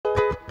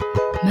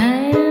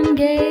Man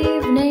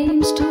gave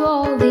names to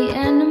all the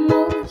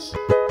animals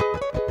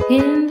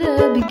in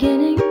the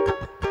beginning,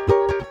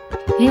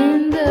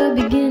 in the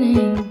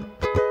beginning.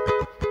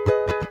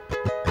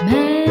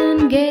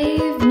 Man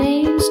gave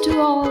names to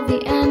all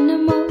the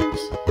animals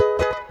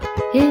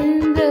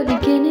in the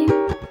beginning,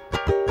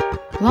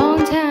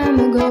 long time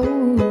ago.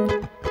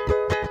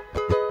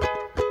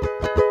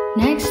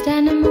 Next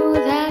animal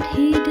that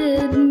he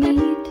did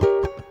meet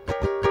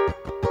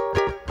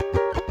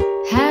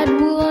had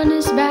wool on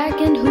his back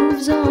and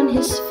hooves on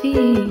his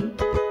feet,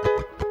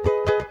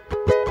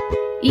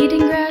 eating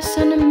grass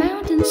on a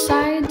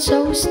mountainside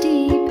so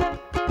steep.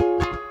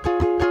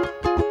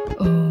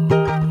 Oh,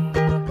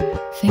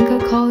 think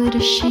I'll call it a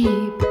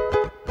sheep.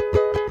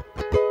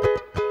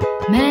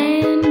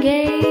 Man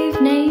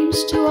gave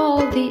names to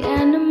all the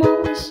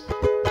animals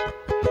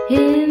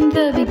in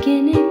the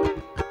beginning,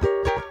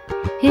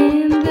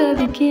 in the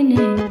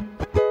beginning.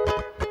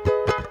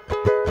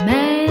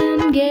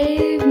 Man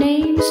gave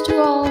names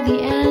to all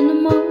the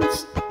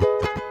animals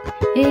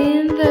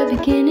in the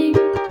beginning,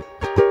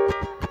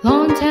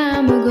 long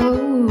time ago.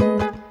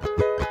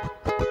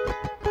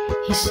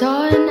 He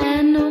saw an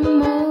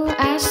animal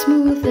as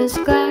smooth as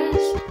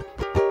glass,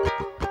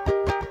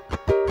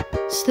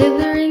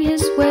 slithering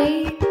his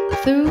way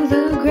through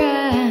the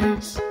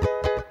grass.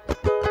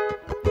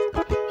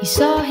 He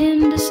saw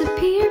him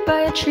disappear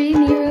by a tree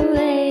near a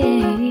lake.